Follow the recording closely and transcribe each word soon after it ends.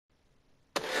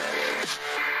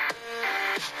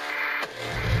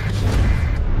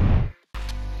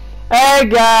Hey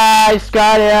guys,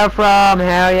 Scott here from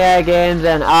Hell Yeah Games,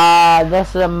 and this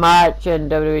is a match in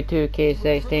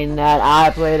WWE2K16 that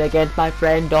I played against my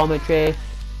friend domatrae.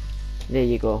 There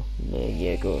you go,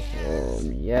 yeah,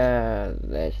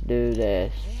 let's do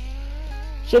this.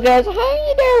 So guys, how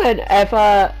you doing? If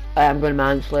I'm going to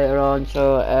manage later on,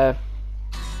 so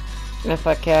if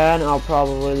I can, I'll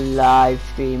probably live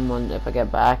stream one if I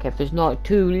get back, if it's not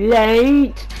too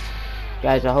late.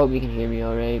 Guys, I hope you can hear me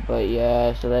alright, but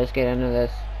yeah, so let's get into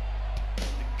this.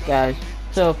 Guys,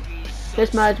 so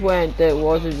this match it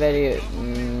wasn't very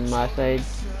my side.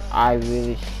 I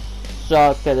really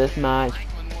sucked at this match.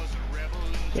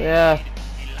 Yeah,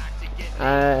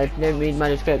 if you didn't read my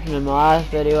description in my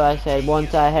last video, I said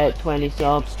once I hit 20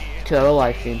 subs to a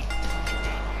live stream.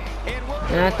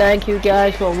 And I thank you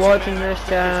guys for watching this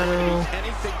channel.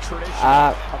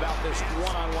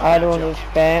 I don't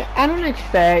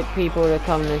expect people to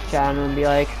come to this channel and be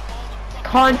like,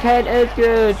 content is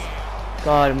good.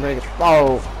 God, I'm gonna get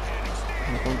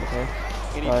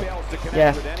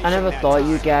yeah, I never thought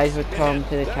you guys would come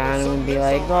to the channel and be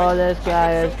like, oh, this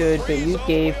guy is good, but you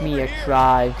gave me a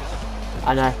try.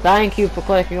 And I thank you for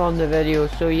clicking on the video.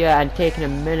 So yeah, and taking a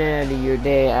minute out of your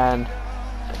day, and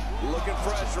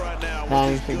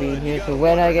thanks for being here. So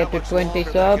when I get to 20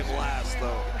 subs,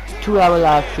 2-hour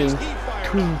live stream.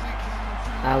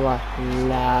 2-hour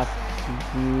live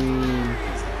stream.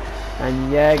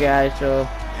 And yeah guys, so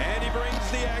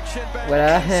when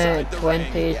I hit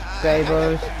 20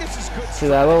 subscribers,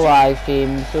 2-hour live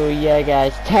stream. So yeah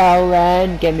guys, till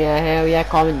then, give me a hell yeah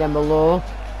comment down below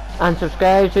and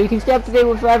subscribe so you can stay up to date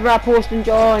with whatever I post and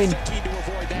join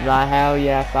the hell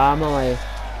yeah family.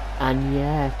 And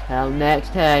yeah, till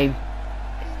next time.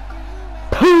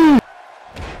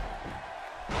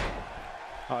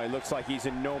 Oh, he looks like he's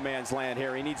in no man's land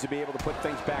here. He needs to be able to put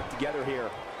things back together here.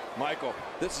 Michael,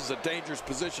 this is a dangerous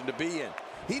position to be in.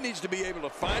 He needs to be able to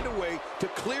find a way to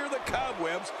clear the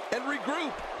cobwebs and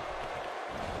regroup.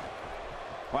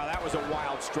 Wow, that was a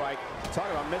wild strike.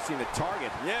 Talk about missing the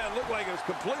target. Yeah, it looked like it was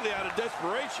completely out of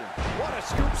desperation. What a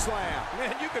scoop slam.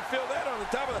 Man, you could feel that on the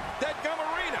top of that gum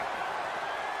arena.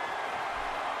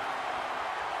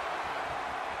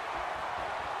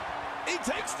 He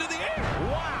takes to the air.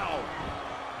 Wow.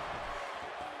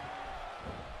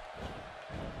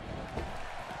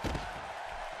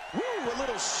 Woo, a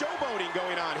little showboating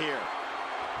going on here.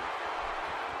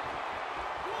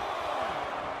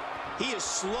 He is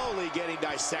slowly getting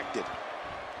dissected.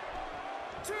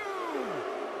 2,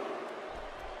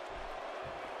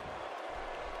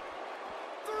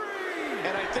 3.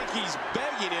 And I think he's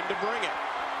begging him to bring it.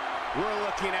 We're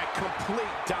looking at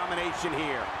complete domination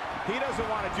here. He doesn't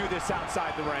want to do this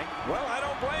outside the ring. Well, I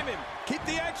don't blame him. Keep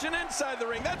the action inside the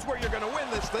ring. That's where you're going to win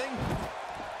this thing.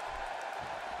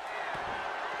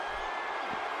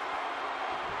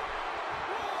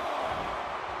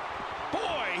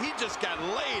 Boy, he just got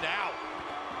laid out.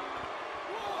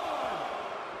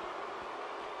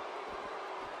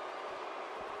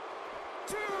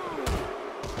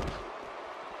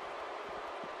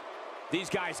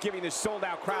 These guys giving this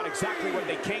sold-out crowd exactly what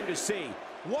they came to see.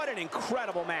 What an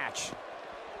incredible match.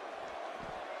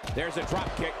 There's a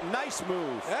drop kick. Nice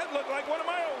move. That looked like one of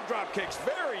my old drop kicks.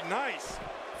 Very nice.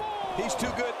 He's too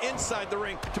good inside the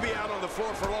ring to be out on the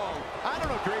floor for long. I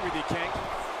don't agree with you, King.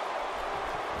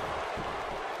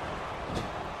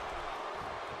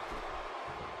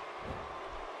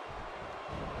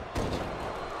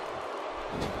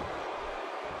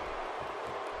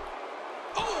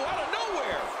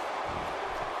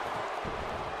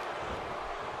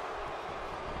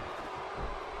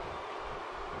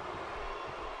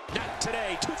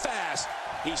 Today, too fast.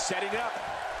 He's setting it up.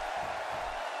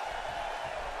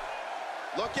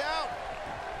 Look out.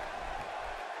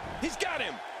 He's got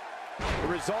him. The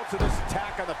results of this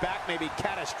attack on the back may be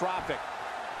catastrophic.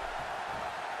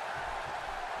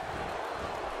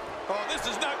 Oh, this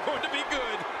is not going to be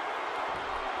good.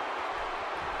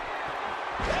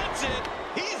 That's it.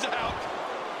 He's out.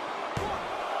 1,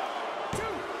 2.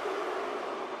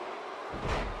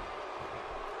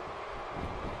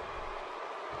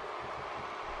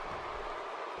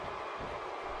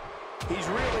 He's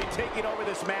really taking over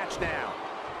this match now.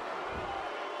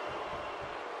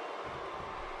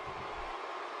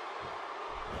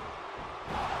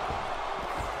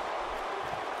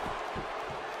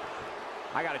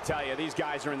 I gotta tell you, these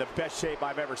guys are in the best shape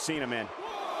I've ever seen them in.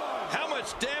 How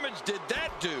much damage did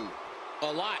that do?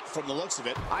 A lot from the looks of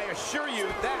it. I assure you,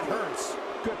 that hurts.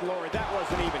 Good Lord, that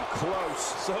wasn't even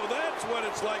close. So that's what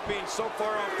it's like being so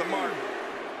far off the mark.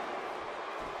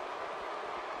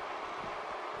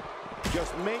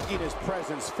 just making his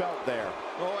presence felt there.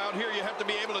 Oh, out here you have to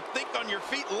be able to think on your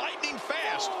feet lightning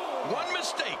fast. One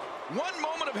mistake, one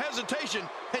moment of hesitation,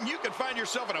 and you can find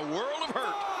yourself in a world of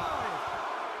hurt.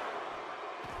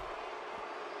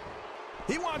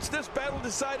 He wants this battle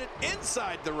decided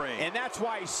inside the ring. And that's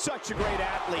why he's such a great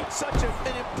athlete, such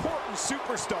an important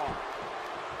superstar.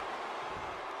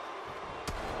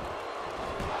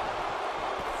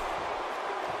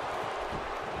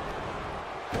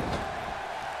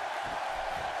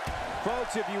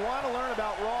 Folks, if you want to learn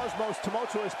about Raw's most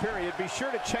tumultuous period, be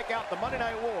sure to check out the Monday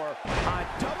Night War on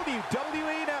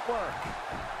WWE Network.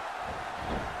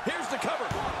 Here's the cover.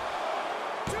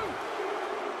 1, 2.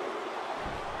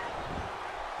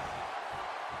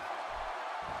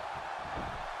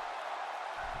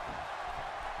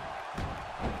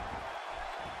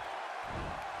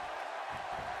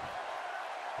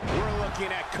 We're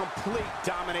looking at complete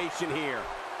domination here.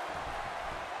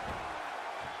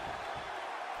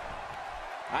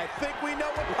 I think we know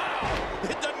what. Wow,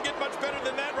 it doesn't get much better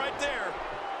than that right there.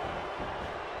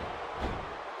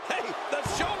 Hey, the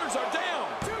shoulders are down.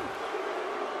 2,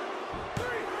 3.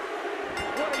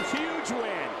 What a huge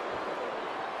win.